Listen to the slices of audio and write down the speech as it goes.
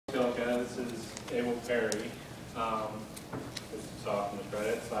Abel Perry. As you saw from the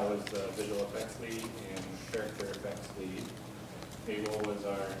credits, I was the visual effects lead and character effects lead. Abel was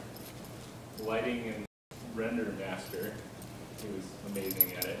our lighting and render master. He was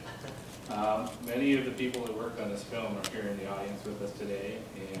amazing at it. Many of the people that worked on this film are here in the audience with us today,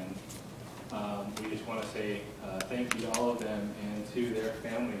 and we just want to say thank you to all of them and to their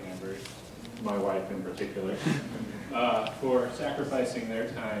family members, my wife in particular, for sacrificing their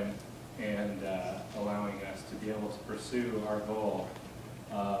time and allowing us to be able to pursue our goal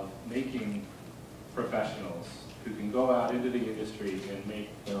of making professionals who can go out into the industry and make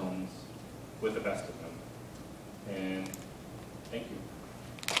films with the best of them. And thank you.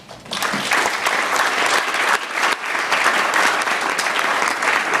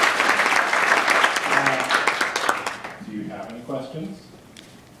 Do you have any questions?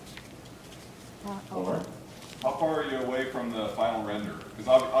 Or? How far are you away from the final render? Because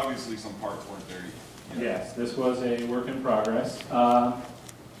obviously some parts weren't there yet. Yes, this was a work in progress.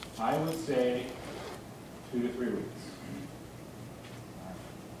 I would say 2 to 3 weeks.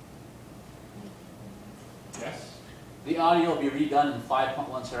 Yes? The audio will be redone in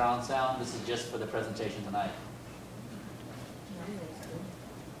 5.1 surround sound. This is just for the presentation tonight.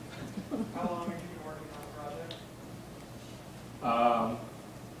 How long have you been working on the project?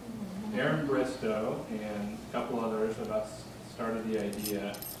 Aaron Bristow and a couple others of us started the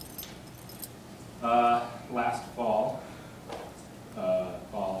idea last fall,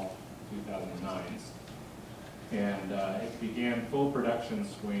 fall 2009, and it began full production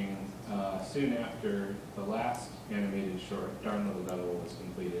swing soon after the last animated short, Darn Little Devil, was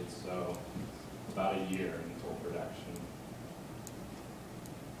completed, so about a year in full production.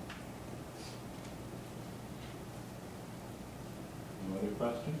 Any other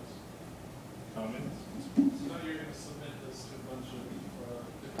questions? Comments? So now you're going to submit this to a bunch of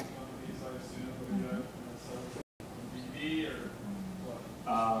different companies, I assume, whether you on DVD or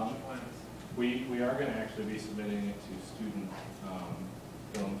what? We are going to actually be submitting it to student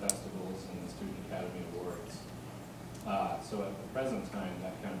film festivals and the Student Academy Awards. So at the present time,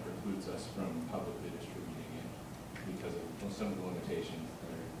 that kind of precludes us from publicly distributing it because of some of the limitations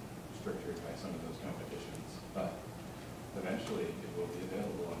that are stricter by some of those competitions. But eventually, it will be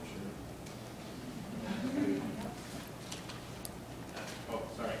available, I'm sure. Oh,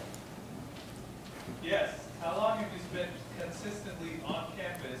 sorry. Yes. How long have you spent consistently on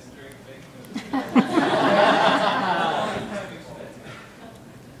campus during the making of this film? How long have you spent?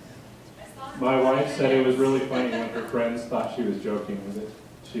 My wife said it was really funny when her friends thought she was joking with it.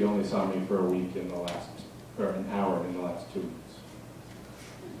 She only saw me for a week in the last, or an hour in the last 2 weeks.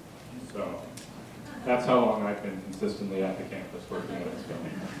 So that's how long I've been consistently at the campus working on this film.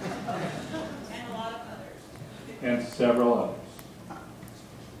 And a lot of others. And several others.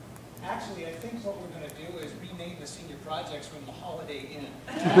 Actually, I think what we're going to do is rename the senior projects from the Holiday Inn.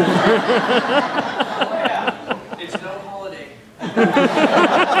 Oh yeah, it's no holiday. But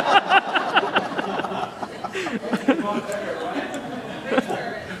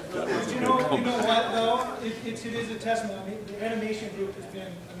you know what though? It is a testament. I mean, the animation group has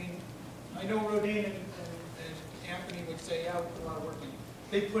been, I know Rodin and Anthony would say, yeah, we put a lot of work in.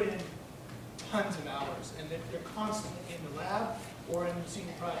 They put in tons of hours, and they're constantly in the lab or in the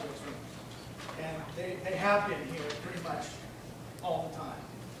senior projects room. And they have been here pretty much all the time.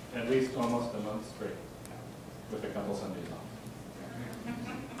 At least almost a month straight, with a couple Sundays off.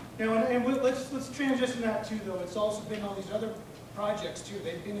 Now, let's transition that too, though. It's also been all these other projects too.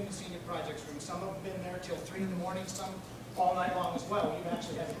 They've been in the senior projects room. Some have been there till 3 in the morning, some all night long as well. We've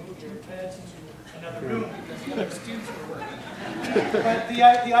actually had to move your beds into another room because the other students were working. But the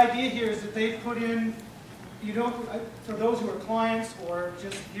idea here is that they've put in, for those who are clients or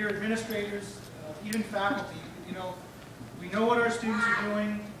just here administrators, even faculty, we know what our students are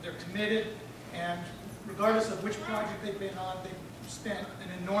doing, they're committed, and regardless of which project they've been on, they've spent an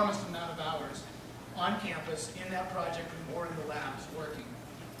enormous amount of hours on campus in that project room or in the labs working.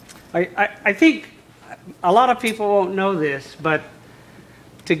 I think a lot of people won't know this, but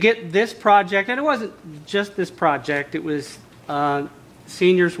to get this project, and it wasn't just this project, it was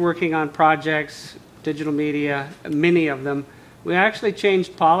seniors working on projects, digital media, many of them. We actually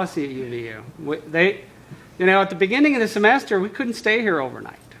changed policy at UVU. At the beginning of the semester, we couldn't stay here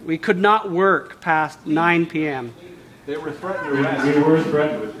overnight. We could not work past 9 p.m. They were threatened to arrest. We were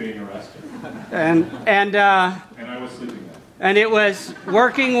threatened with being arrested. And I was sleeping there. And it was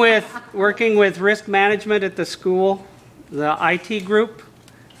working with risk management at the school, the IT group,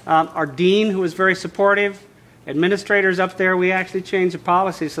 our dean, who was very supportive, administrators up there. We actually changed the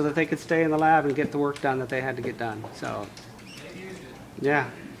policy so that they could stay in the lab and get the work done that they had to get done. So, yeah.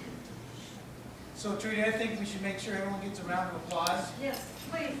 So Trudy, I think we should make sure everyone gets a round of applause. Yes,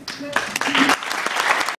 please.